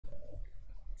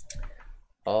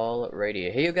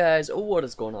Alrighty, hey you guys, what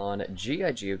is going on?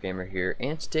 GIGeoGamer here,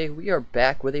 and today we are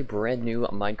back with a brand new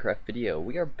Minecraft video.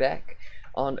 We are back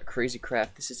on Crazy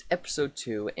Craft. This is episode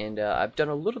 2, and I've done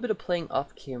a little bit of playing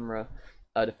off camera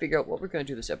to figure out what we're going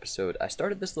to do this episode. I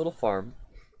started this little farm,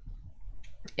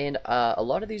 and a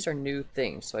lot of these are new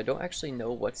things, so I don't actually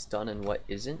know what's done and what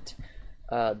isn't.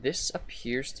 This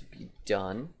appears to be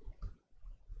done.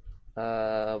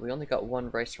 We only got one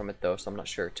rice from it though, so I'm not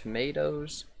sure.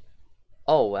 Tomatoes.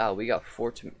 Oh wow, we got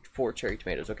four cherry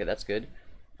tomatoes. Okay, that's good.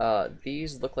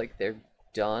 These look like they're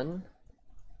done.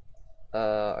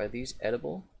 Are these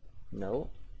edible?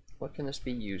 No. What can this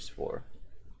be used for?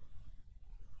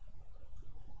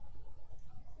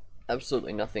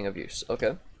 Absolutely nothing of use.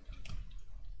 Okay.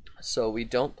 So we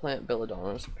don't plant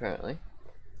belladonnas apparently.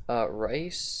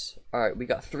 Rice. Alright, we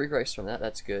got 3 rice from that.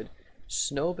 That's good.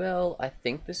 Snowbell, I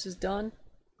think this is done.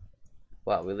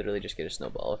 Wow, we literally just get a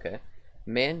snowball. Okay.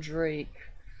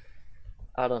 Mandrake,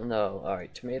 I don't know.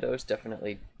 Alright, tomatoes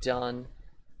definitely done.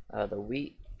 The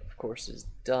wheat, of course, is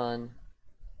done.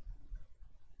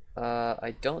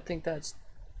 I don't think that's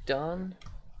done.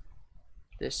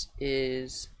 This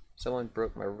is... Someone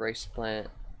broke my rice plant.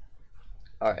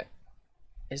 Alright.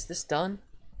 Is this done?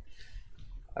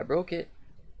 I broke it.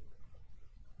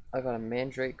 I got a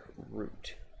mandrake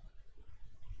root,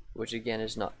 which again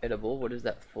is not edible. What is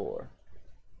that for?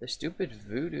 The stupid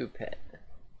voodoo pet.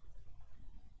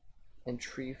 And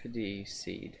tree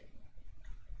seed.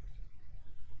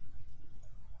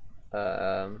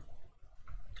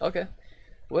 Okay.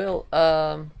 Well,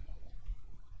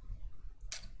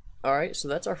 alright, so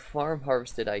that's our farm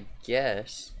harvested, I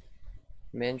guess.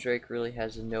 Mandrake really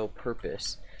has no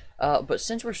purpose. But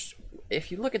since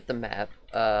if you look at the map,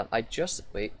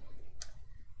 wait.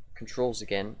 Controls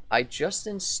again. I just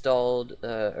installed,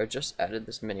 or just added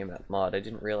this minimap mod. I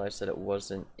didn't realize that it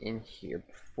wasn't in here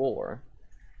before.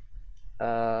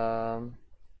 Alright,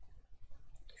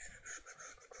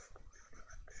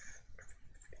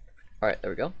 there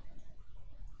we go.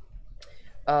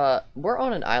 We're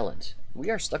on an island. We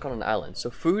are stuck on an island,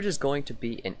 so food is going to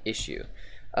be an issue,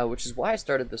 which is why I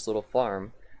started this little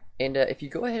farm. And if you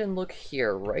go ahead and look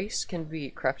here, rice can be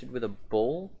crafted with a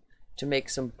bowl to make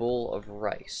some bowl of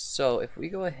rice. So if we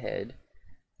go ahead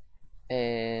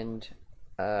and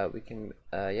we can,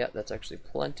 yeah, that's actually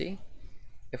plenty.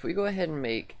 If we go ahead and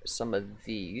make some of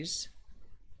these,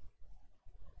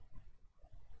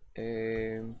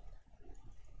 wait,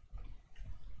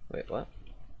 what?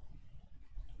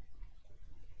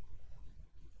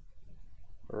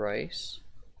 Rice,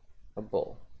 a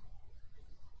bowl.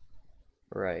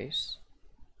 Rice,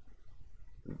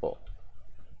 bowl.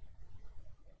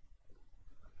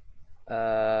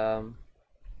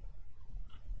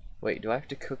 Wait, do I have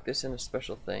to cook this in a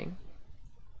special thing?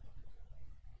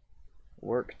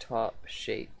 Worktop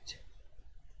shaped.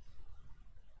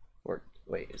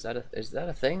 Wait, is that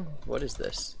a thing? What is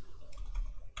this?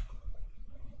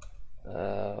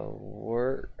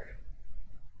 Work.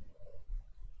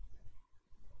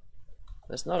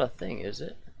 That's not a thing, is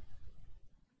it?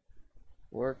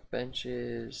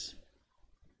 Workbenches.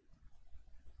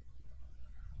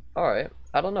 Alright,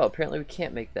 I don't know. Apparently we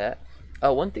can't make that.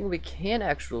 One thing we can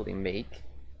actually make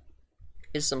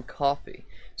is some coffee.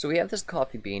 So we have this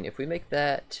coffee bean. If we make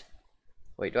that...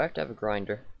 Wait, do I have to have a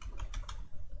grinder?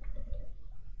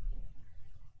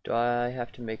 Do I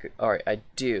have to make it? Alright, I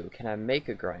do. Can I make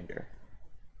a grinder?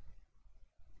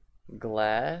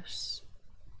 Glass.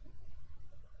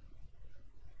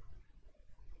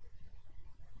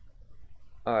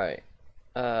 Alright.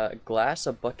 Glass,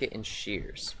 a bucket, and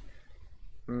shears.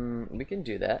 We can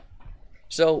do that.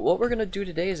 So what we're going to do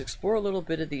today is explore a little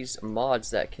bit of these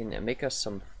mods that can make us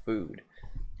some food.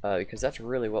 Because that's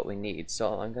really what we need.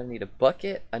 So I'm going to need a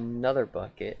bucket, another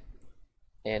bucket,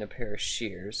 and a pair of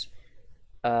shears.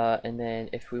 And then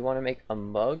if we want to make a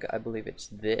mug, I believe it's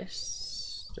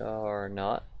this, or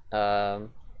not. Let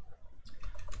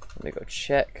me go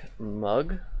check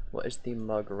mug. What is the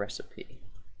mug recipe?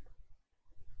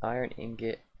 Iron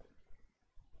ingot,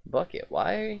 bucket.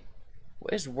 Why?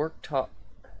 What is worktop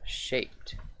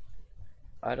shaped?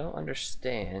 I don't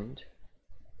understand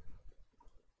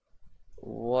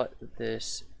what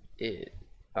this is.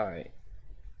 Alright.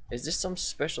 Is this some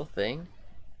special thing?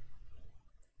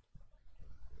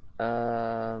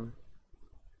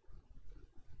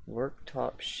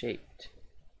 Worktop shaped.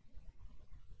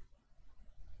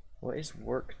 What is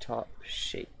worktop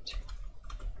shaped?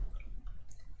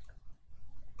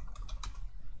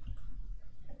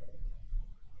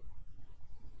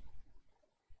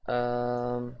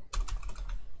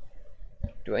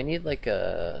 Do I need like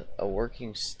a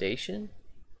working station?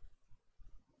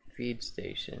 Feed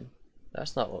station.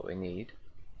 That's not what we need.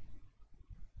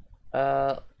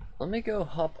 Let me go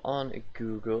hop on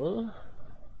Google.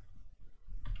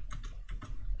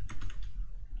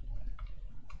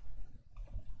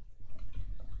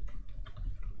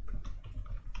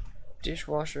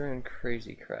 Dishwasher and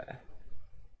Crazy Craft.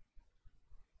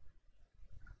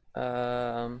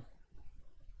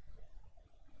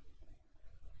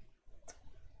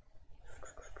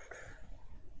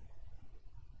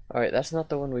 Alright, that's not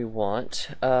the one we want.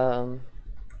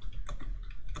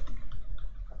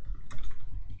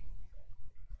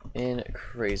 In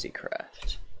Crazy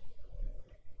Craft.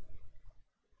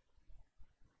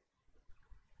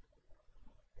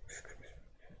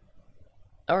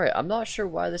 Alright, I'm not sure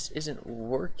why this isn't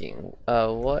working.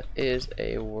 What is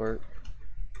a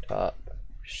worktop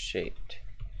shaped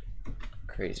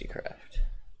Crazy Craft?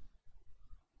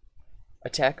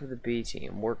 Attack of the B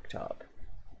team, worktop.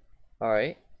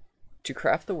 Alright. To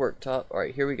craft the worktop,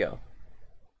 alright, here we go.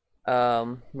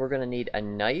 We're gonna need a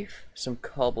knife, some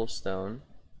cobblestone.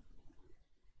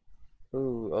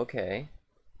 Ooh, okay.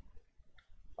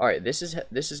 Alright, this is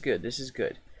good, this is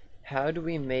good. How do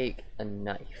we make a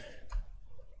knife?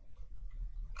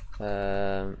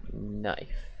 Knife.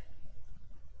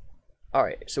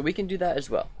 Alright, so we can do that as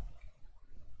well.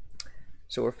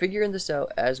 So we're figuring this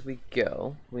out as we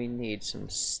go. We need some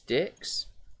sticks.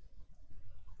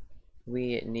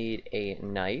 We need a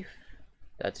knife.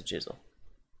 That's a chisel.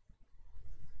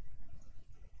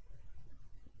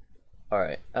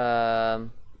 Alright,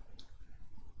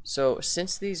 so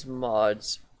since these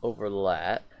mods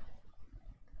overlap,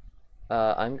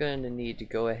 I'm going to need to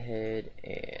go ahead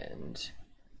and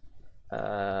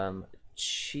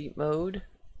cheat mode.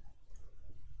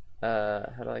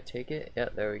 How do I take it? Yeah,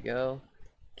 there we go.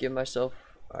 Give myself,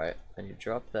 alright, I need to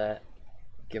drop that.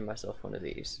 Give myself one of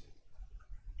these.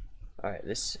 Alright,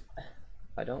 this,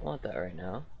 I don't want that right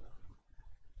now.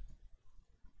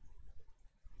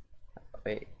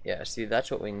 Wait, yeah, see, that's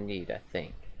what we need, I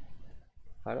think.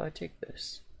 How do I take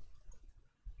this?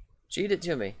 Cheat it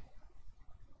to me.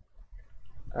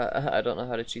 I don't know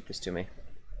how to cheat this to me.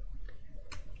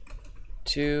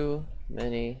 Too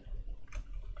many.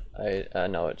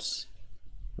 No, it's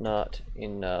not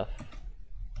enough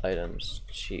items.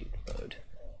 Cheat mode.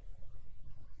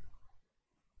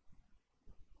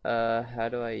 How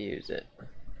do I use it?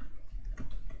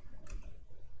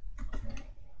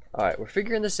 Alright, we're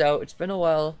figuring this out. It's been a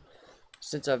while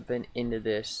since I've been into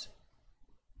this.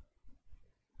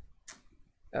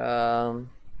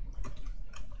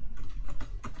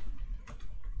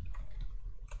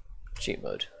 Cheat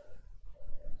mode.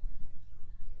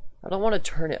 I don't want to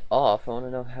turn it off. I want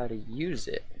to know how to use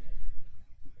it.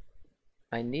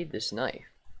 I need this knife.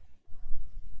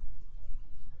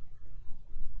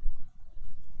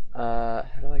 How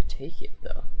do I take it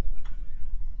though?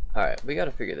 Alright, we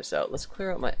gotta figure this out. Let's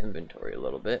clear out my inventory a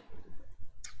little bit.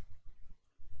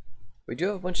 We do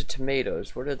have a bunch of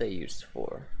tomatoes. What are they used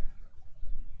for?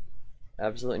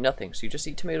 Absolutely nothing. So you just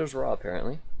eat tomatoes raw,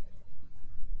 apparently.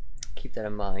 Keep that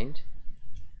in mind.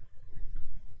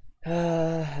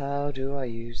 How do I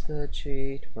use the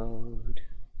cheat mode?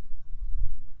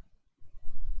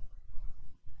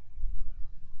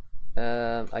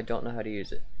 I don't know how to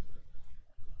use it.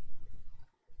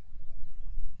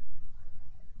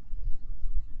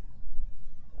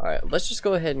 Alright, let's just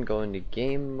go ahead and go into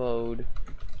game mode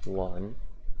 1.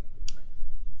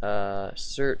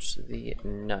 Search the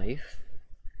knife.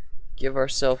 Give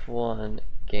ourselves 1,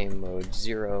 game mode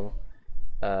 0.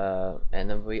 And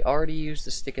then we already used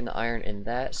the stick and the iron in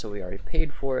that, so we already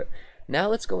paid for it. Now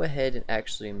let's go ahead and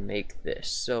actually make this.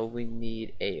 So we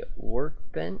need a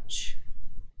workbench,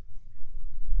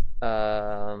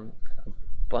 a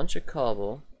bunch of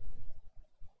cobble,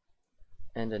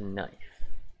 and a knife.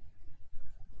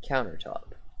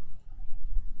 Countertop.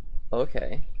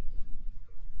 Okay.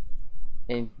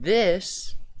 And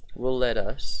this will let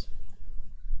us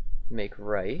make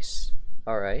rice.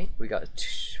 Alright, we got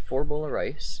 4 bowl of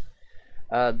rice.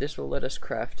 This will let us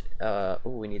craft, oh,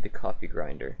 we need the coffee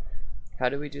grinder. How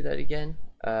do we do that again?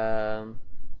 Oh,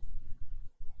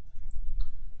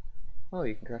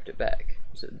 you can craft it back.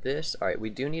 Is it this? Alright, we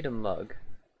do need a mug.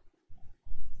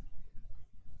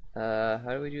 How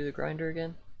do we do the grinder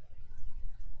again?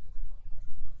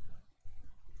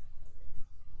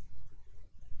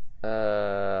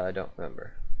 I don't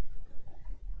remember.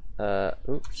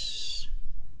 Oops.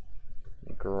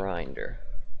 Grinder.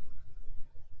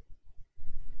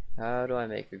 How do I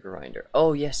make a grinder?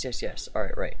 Oh, yes, yes, yes.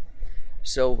 Alright, right.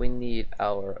 So we need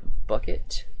our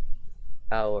bucket,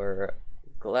 our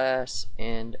glass,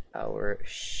 and our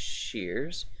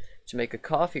shears. To make a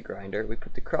coffee grinder, we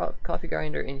put the coffee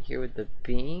grinder in here with the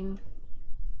bean.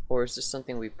 Or is this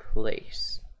something we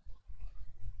place?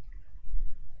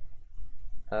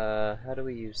 How do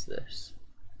we use this?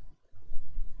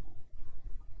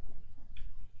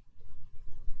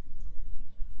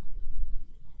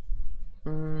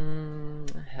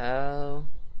 How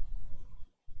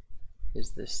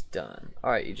is this done?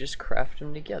 Alright, you just craft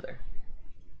them together.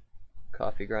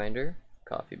 Coffee grinder,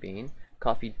 coffee bean,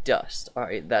 coffee dust.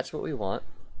 Alright, that's what we want.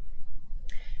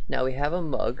 Now we have a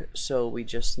mug, so we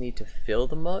just need to fill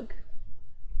the mug.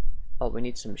 Oh, we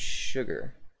need some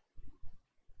sugar.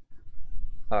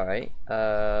 Alright,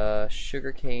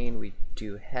 sugar cane we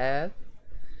do have.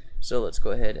 So let's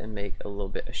go ahead and make a little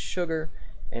bit of sugar.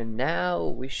 And now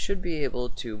we should be able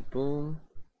to boom,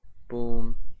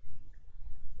 boom.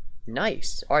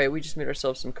 Nice. Alright, we just made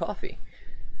ourselves some coffee.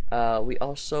 We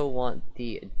also want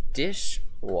the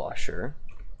dishwasher.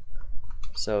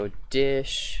 So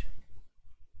dishwasher,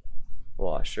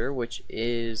 which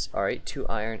is, alright, 2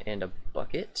 iron and a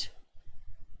bucket.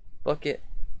 Bucket.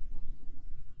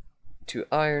 2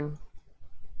 iron.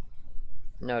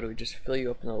 Now do we just fill you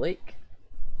up in the lake?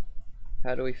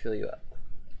 How do we fill you up?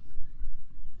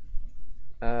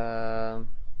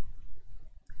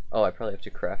 Oh, I probably have to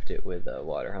craft it with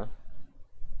water, huh?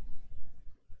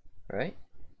 Right?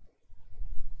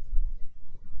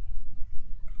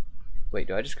 Wait,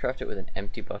 do I just craft it with an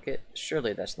empty bucket?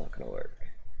 Surely that's not gonna work.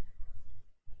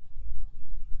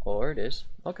 Or it is.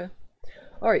 Okay.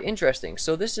 Alright, interesting.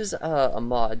 So this is a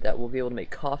mod that we'll be able to make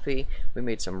coffee. We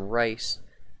made some rice.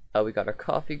 We got our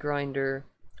coffee grinder.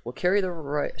 We'll carry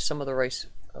the some of the rice.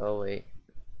 Oh wait,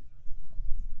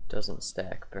 doesn't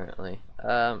stack apparently.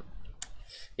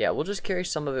 Yeah, we'll just carry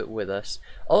some of it with us.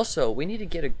 Also, we need to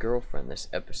get a girlfriend this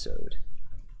episode.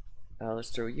 Let's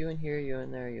throw you in here, you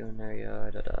in there, you in there,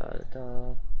 yeah, da da da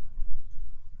da.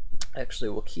 Actually,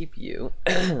 we'll keep you.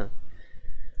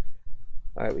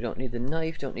 Alright, we don't need the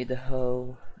knife, don't need the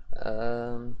hoe.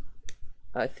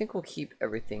 I think we'll keep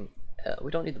everything.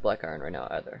 We don't need the black iron right now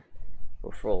either.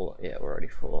 We're full. Yeah, we're already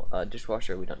full.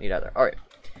 Dishwasher, we don't need either. Alright.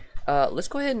 Let's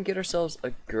go ahead and get ourselves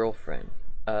a girlfriend.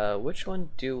 Which one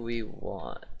do we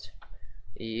want?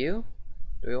 You?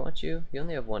 Do we want you? You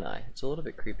only have one eye. It's a little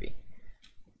bit creepy.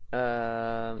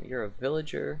 You're a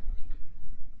villager.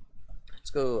 Let's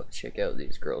go check out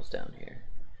these girls down here.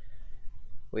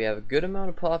 We have a good amount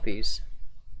of poppies.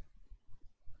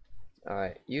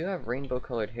 Alright, you have rainbow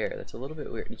colored hair. That's a little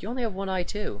bit weird. You only have one eye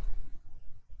too.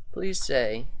 Please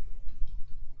say.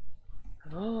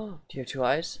 Oh, do you have 2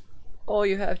 eyes? Oh,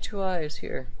 you have 2 eyes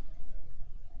here.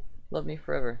 Love me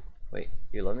forever. Wait,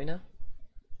 you love me now?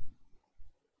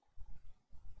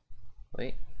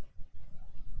 Wait.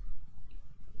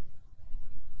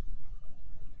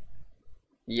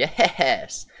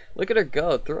 Yes! Look at her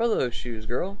go. Throw those shoes,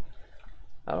 girl.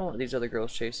 I don't want these other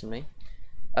girls chasing me.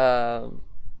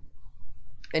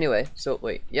 Anyway, so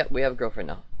wait. Yep, we have a girlfriend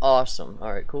now. Awesome.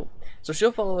 Alright, cool. So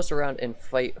she'll follow us around and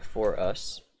fight for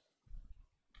us.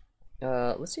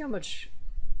 Let's see how much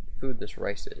food this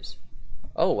rice is.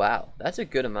 Oh, wow. That's a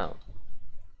good amount.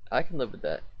 I can live with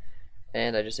that.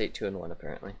 And I just ate 2 in 1,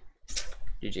 apparently.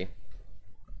 GG.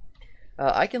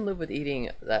 I can live with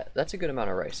eating that. That's a good amount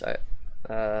of rice.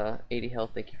 80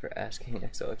 health, thank you for asking.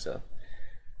 XOXO.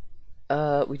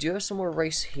 We do have some more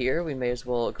rice here. We may as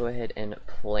well go ahead and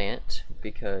plant,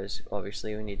 because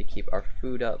obviously we need to keep our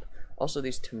food up. Also,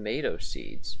 these tomato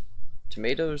seeds.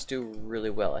 Tomatoes do really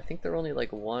well. I think they're only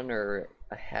like 1 or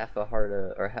a half a heart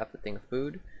or half a thing of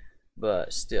food,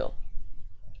 but still.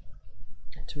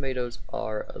 Tomatoes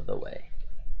are the way.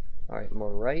 Alright,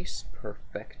 more rice.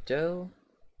 Perfecto.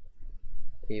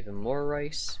 Even more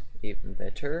rice. Even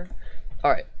better.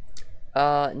 Alright.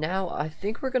 Now I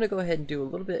think we're gonna go ahead and do a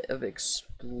little bit of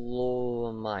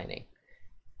explore mining.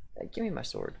 Give me my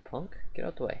sword, punk. Get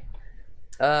out the way.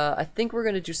 I think we're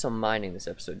gonna do some mining this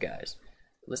episode, guys.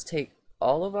 Let's take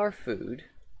all of our food.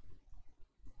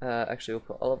 Actually, we'll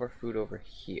put all of our food over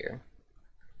here.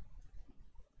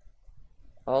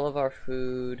 All of our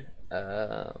food.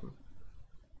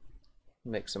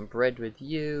 Make some bread with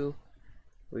you.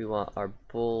 We want our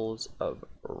bowls of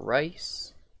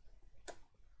rice.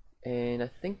 And I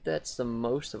think that's the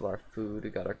most of our food. We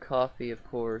got our coffee, of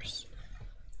course.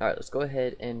 Alright, let's go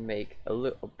ahead and make a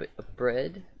little bit of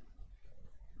bread.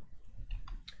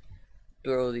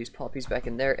 Throw these poppies back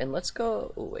in there, and let's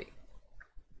go. Oh, wait.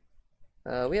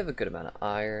 We have a good amount of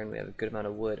iron. We have a good amount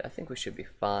of wood. I think we should be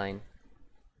fine.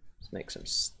 Let's make some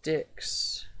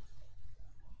sticks.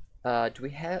 Do we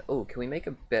have. Oh, can we make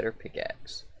a better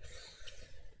pickaxe?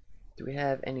 Do we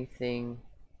have anything?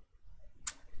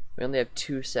 We only have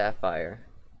 2 sapphire.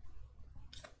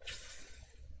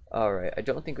 Alright, I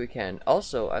don't think we can.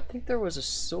 Also, I think there was a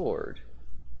sword.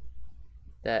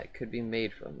 that could be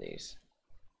made from these.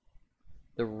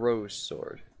 The rose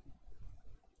sword.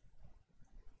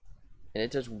 And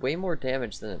it does way more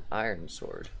damage than an iron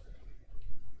sword.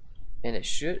 And it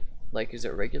should, like, is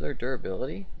it regular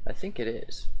durability? I think it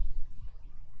is.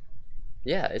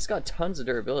 Yeah, it's got tons of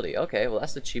durability. Okay, well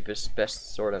that's the cheapest,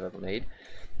 best sword I've ever made.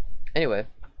 Anyway,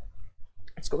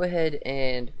 let's go ahead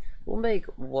and we'll make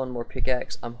one more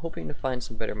pickaxe. I'm hoping to find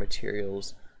some better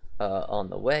materials on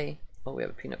the way. Oh, we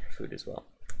have a peanut for food as well.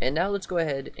 And now let's go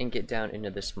ahead and get down into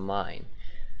this mine.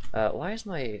 Why is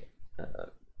my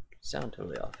sound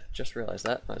totally off? Just realized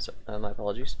that. My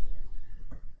apologies.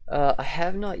 I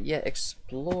have not yet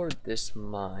explored this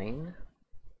mine.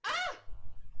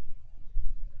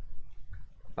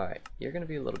 Alright, you're gonna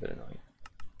be a little bit annoying.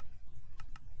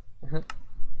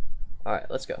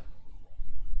 Alright, let's go.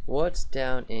 What's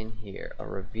down in here? A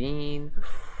ravine.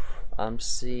 I'm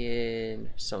seeing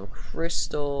some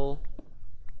crystal.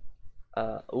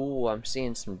 Ooh, I'm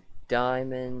seeing some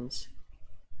diamonds.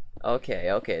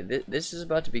 Okay, this is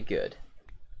about to be good.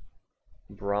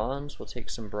 Bronze, we'll take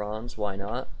some bronze, why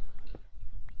not?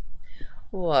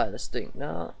 Why, this thing,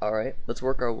 no. Alright, let's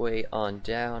work our way on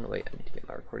down. Wait, I need to get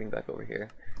my recording back over here.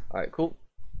 Alright, cool.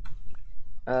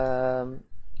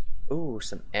 Ooh,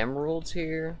 some emeralds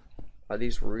here. Are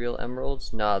these real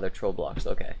emeralds? Nah, they're troll blocks,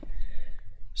 okay.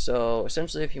 So,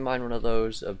 essentially if you mine one of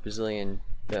those, a bazillion,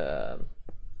 oh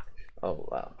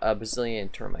wow, a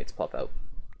bazillion termites pop out.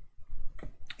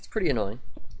 It's pretty annoying,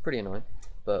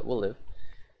 but we'll live.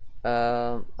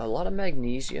 A lot of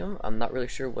magnesium. I'm not really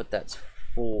sure what that's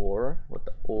for, what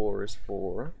the ore is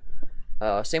for.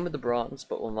 Same with the bronze,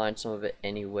 but we'll mine some of it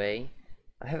anyway.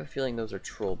 I have a feeling those are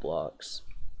troll blocks.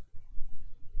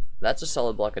 That's a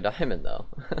solid block of diamond though.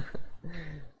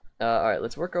 Alright,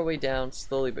 let's work our way down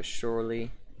slowly but surely.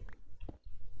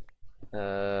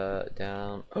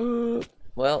 Down.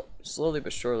 Well, slowly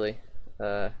but surely.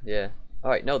 Yeah.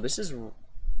 Alright, no, this is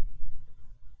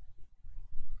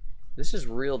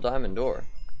real diamond ore.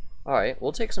 Alright,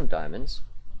 we'll take some diamonds.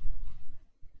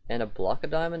 And a block of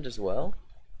diamond as well.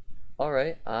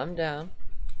 Alright, I'm down.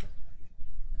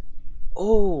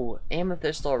 Oh,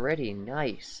 amethyst already.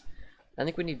 Nice. I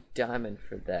think we need diamond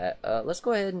for that. Let's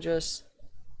go ahead and just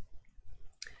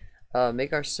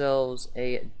make ourselves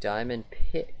a diamond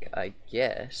pick, I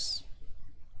guess.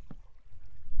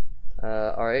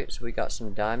 Alright, so we got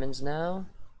some diamonds now.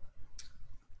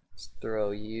 Let's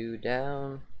throw you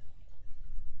down.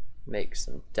 Make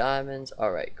some diamonds.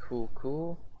 Alright,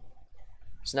 cool.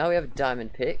 So now we have a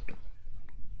diamond pick.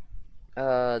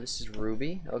 This is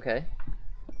ruby. Okay.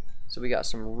 So we got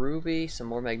some ruby, some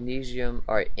more magnesium.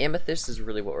 Alright, amethyst is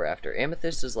really what we're after.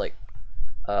 Amethyst is like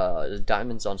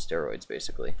diamonds on steroids,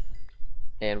 basically.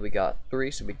 And we got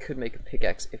 3, so we could make a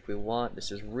pickaxe if we want. This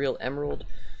is real emerald,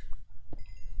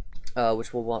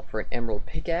 which we'll want for an emerald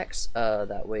pickaxe.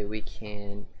 That way we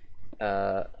can...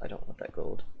 I don't want that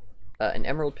gold. An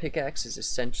emerald pickaxe is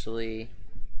essentially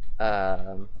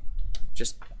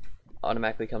just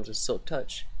automatically comes with silk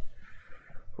touch.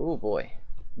 Oh boy,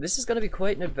 this is gonna be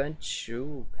quite an adventure.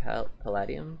 Ooh,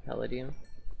 palladium.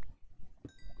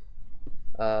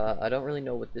 I don't really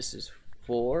know what this is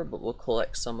for, but we'll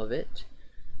collect some of it.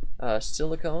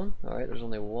 Silicone. All right, there's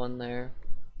only one there.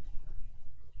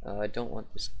 I don't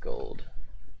want this gold.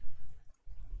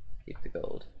 Keep the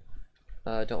gold.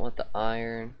 Don't want the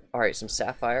iron. Alright, some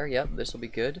sapphire. Yep, this will be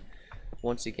good.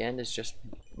 Once again, it's just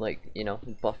like, you know,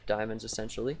 buff diamonds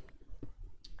essentially.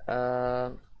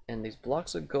 And these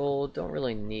blocks of gold, don't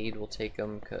really need. We'll take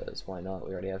them because why not?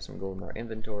 We already have some gold in our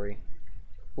inventory.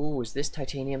 Ooh, is this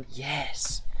titanium?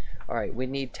 Yes! Alright, we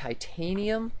need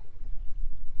titanium.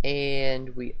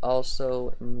 And we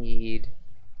also need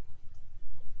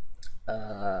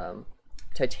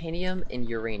titanium and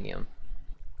uranium.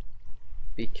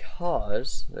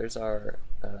 Because there's our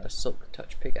silk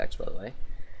touch pickaxe, by the way.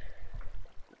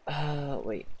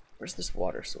 Wait, where's this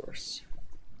water source?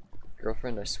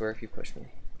 Girlfriend, I swear if you push me.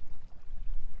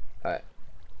 Alright.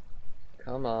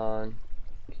 Come on.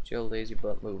 Get your lazy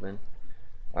butt moving.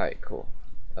 Alright, cool.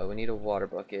 We need a water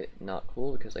bucket. Not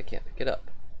cool because I can't pick it up.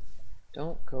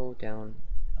 Don't go down.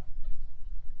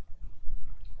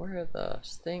 Where the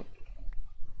stink?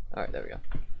 Alright, there we go.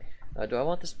 Do I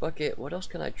want this bucket? What else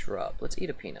can I drop? Let's eat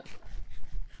a peanut.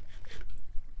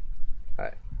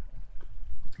 Alright.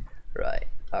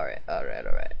 Alright.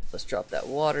 Let's drop that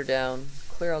water down.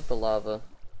 Clear out the lava.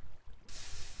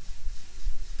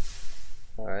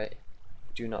 Alright.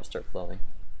 Do not start flowing.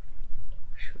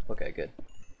 Okay, good.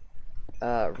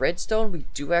 Redstone we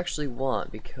do actually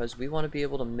want because we want to be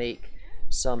able to make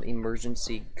some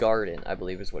emergency garden, I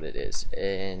believe is what it is.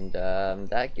 And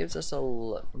that gives us a...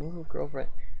 Move, girlfriend.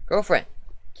 Girlfriend!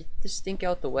 Get the stink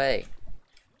out the way.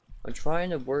 I'm trying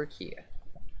to work here.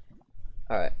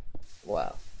 Alright.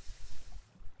 Wow.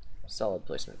 Solid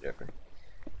placement, Joker.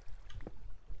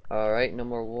 Alright, no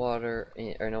more water,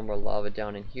 or no more lava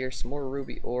down in here. Some more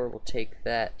ruby ore, we'll take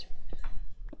that.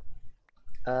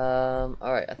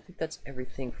 Alright, I think that's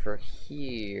everything for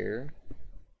here.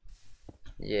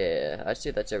 Yeah, I'd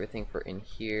say that's everything for in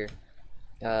here.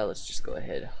 Let's just go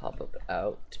ahead, hop up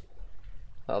out.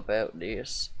 Hop out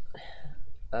this.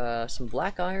 Some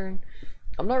black iron.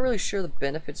 I'm not really sure the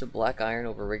benefits of black iron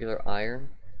over regular iron,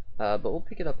 but we'll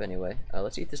pick it up anyway.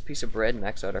 Let's eat this piece of bread,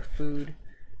 max out our food.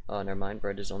 Oh, never mind,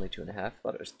 bread is only 2.5.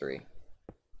 Thought it was 3.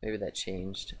 Maybe that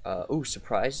changed. Ooh,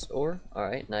 surprise ore.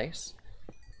 Alright, nice.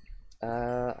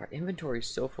 Our inventory is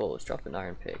so full. Let's drop an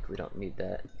iron pick. We don't need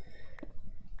that.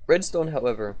 Redstone,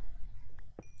 however,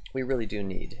 we really do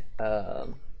need,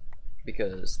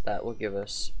 because that will give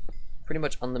us pretty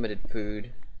much unlimited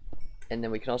food, and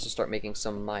then we can also start making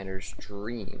some miner's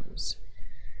dreams,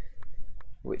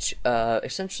 which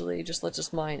essentially just lets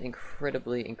us mine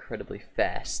incredibly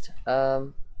fast. I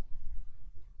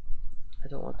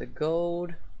don't want the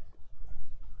gold.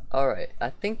 Alright,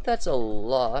 I think that's a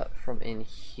lot from in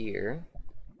here.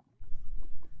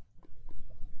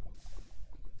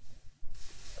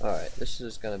 Alright, this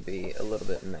is gonna be a little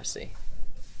bit messy.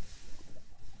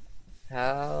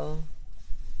 How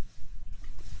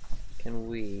can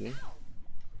we...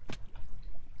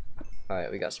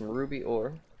 Alright, we got some ruby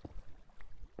ore.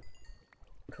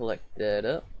 Collect that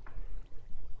up.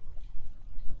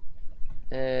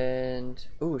 And...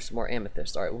 ooh, some more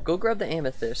amethyst. Alright, we'll go grab the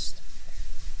amethyst.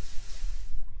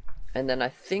 And then I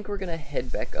think we're gonna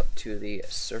head back up to the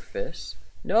surface.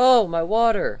 No, my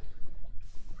water!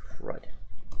 Crud.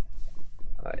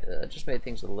 Alright, that just made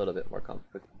things a little bit more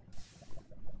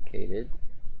complicated.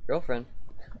 Girlfriend,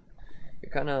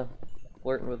 you're kind of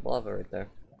flirting with lava right there.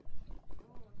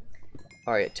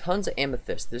 Alright, tons of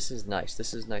amethyst. This is nice.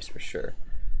 This is nice for sure.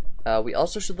 We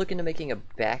also should look into making a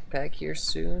backpack here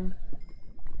soon.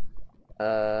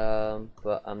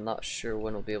 But I'm not sure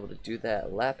when we'll be able to do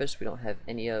that. Lapis, we don't have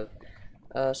any of.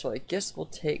 So I guess we'll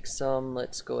take some.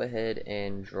 Let's go ahead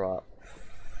and drop.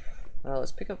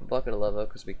 Let's pick up a bucket of lava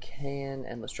because we can,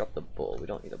 and let's drop the bull. We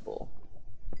don't need a bull.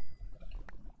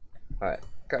 Alright,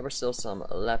 grab ourselves some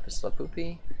lapis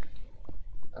lazuli.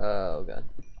 Oh god.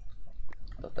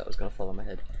 Thought that was gonna fall on my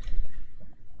head.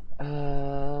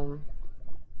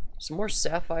 Some more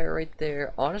sapphire right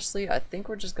there. Honestly, I think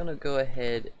we're just gonna go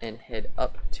ahead and head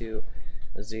up to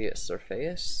the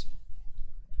surface.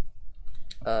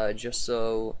 Just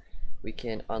so we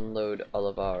can unload all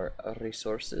of our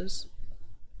resources.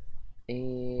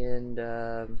 And,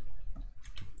 alright.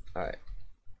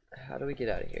 How do we get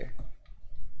out of here?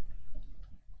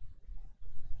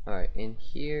 Alright, in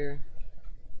here.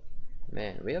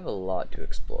 Man, we have a lot to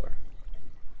explore.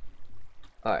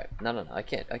 Alright, no, I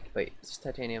can't. Wait, is this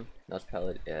titanium? No, it's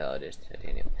pellet. Yeah, it is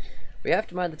titanium. We have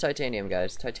to mine the titanium,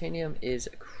 guys. Titanium is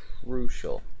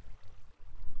crucial.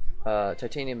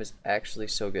 Titanium is actually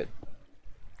so good.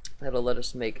 That'll let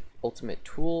us make ultimate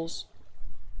tools,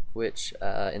 which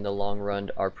in the long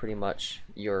run are pretty much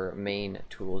your main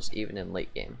tools, even in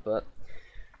late game. But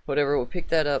whatever, we'll pick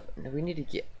that up. We need to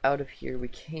get out of here. We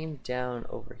came down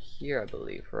over here, I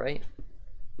believe, right?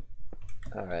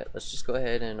 Alright, let's just go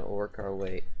ahead and work our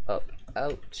way up,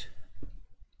 out.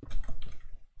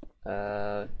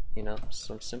 You know,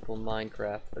 some simple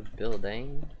Minecraft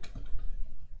building.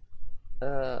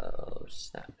 Oh,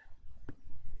 snap.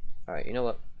 Alright, you know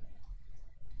what?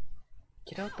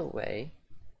 Get out the way.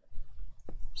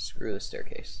 Screw the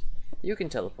staircase. You can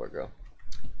teleport, girl.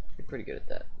 You're pretty good at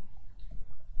that.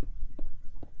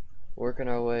 Working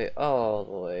our way all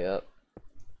the way up.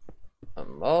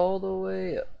 I'm all the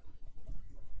way up.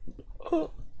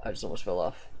 Oh, I just almost fell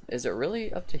off. Is it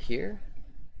really up to here?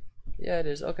 Yeah, it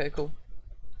is. Okay, cool.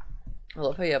 I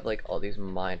love how you have like all these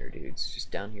miner dudes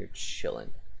just down here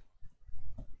chilling.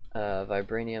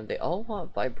 Vibranium. They all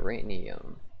want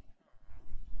vibranium.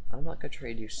 I'm not gonna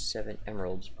trade you 7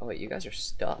 emeralds. Oh wait, you guys are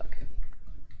stuck.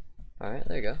 Alright,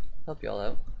 there you go. Help y'all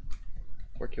out.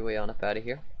 Work your way on up out of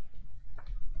here.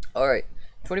 Alright,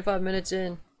 25 minutes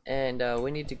in, and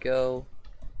we need to go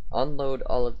unload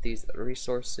all of these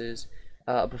resources.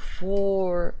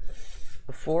 Before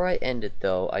I end it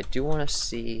though, I do want to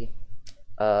see,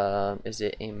 is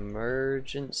it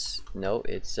emergence? No,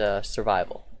 it's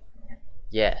survival.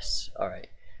 Yes, alright.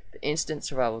 The instant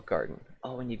survival garden.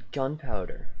 Oh, we need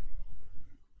gunpowder.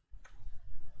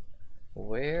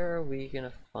 Where are we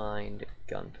gonna find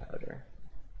gunpowder?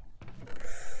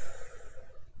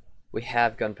 We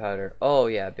have gunpowder. Oh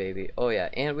yeah, baby. Oh yeah,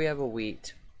 and we have a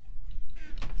wheat.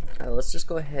 Let's just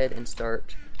go ahead and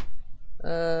start.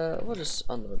 We'll just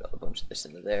unload a bunch of this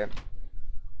into there.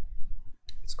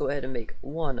 Let's go ahead and make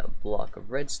 1 block of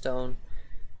redstone.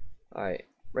 Alright,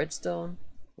 redstone,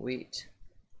 wheat,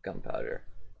 gunpowder.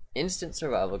 Instant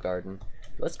survival garden.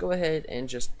 Let's go ahead and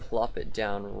just plop it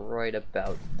down right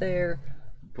about there.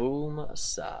 Boom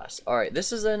sauce. Alright,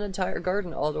 this is an entire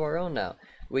garden all to our own now.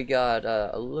 We got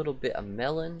a little bit of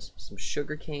melons, some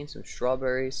sugarcane, some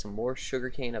strawberries, some more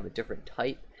sugarcane of a different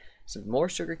type, some more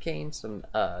sugarcane, some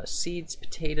seeds,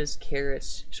 potatoes,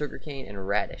 carrots, sugarcane, and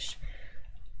radish.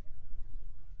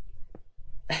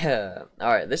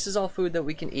 Alright, this is all food that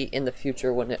we can eat in the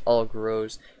future when it all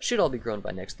grows. Should all be grown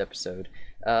by next episode.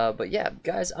 But yeah,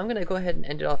 guys, I'm going to go ahead and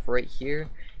end it off right here.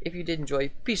 If you did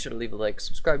enjoy, be sure to leave a like,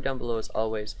 subscribe down below as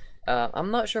always.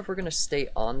 I'm not sure if we're going to stay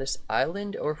on this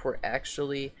island or if we're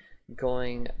actually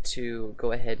going to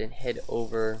go ahead and head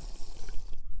over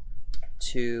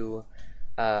to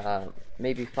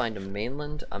maybe find a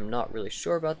mainland. I'm not really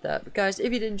sure about that. But guys,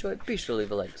 if you did enjoy, be sure to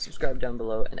leave a like, subscribe down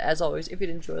below. And as always, if you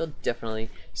did enjoy, I'll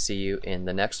definitely see you in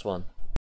the next one.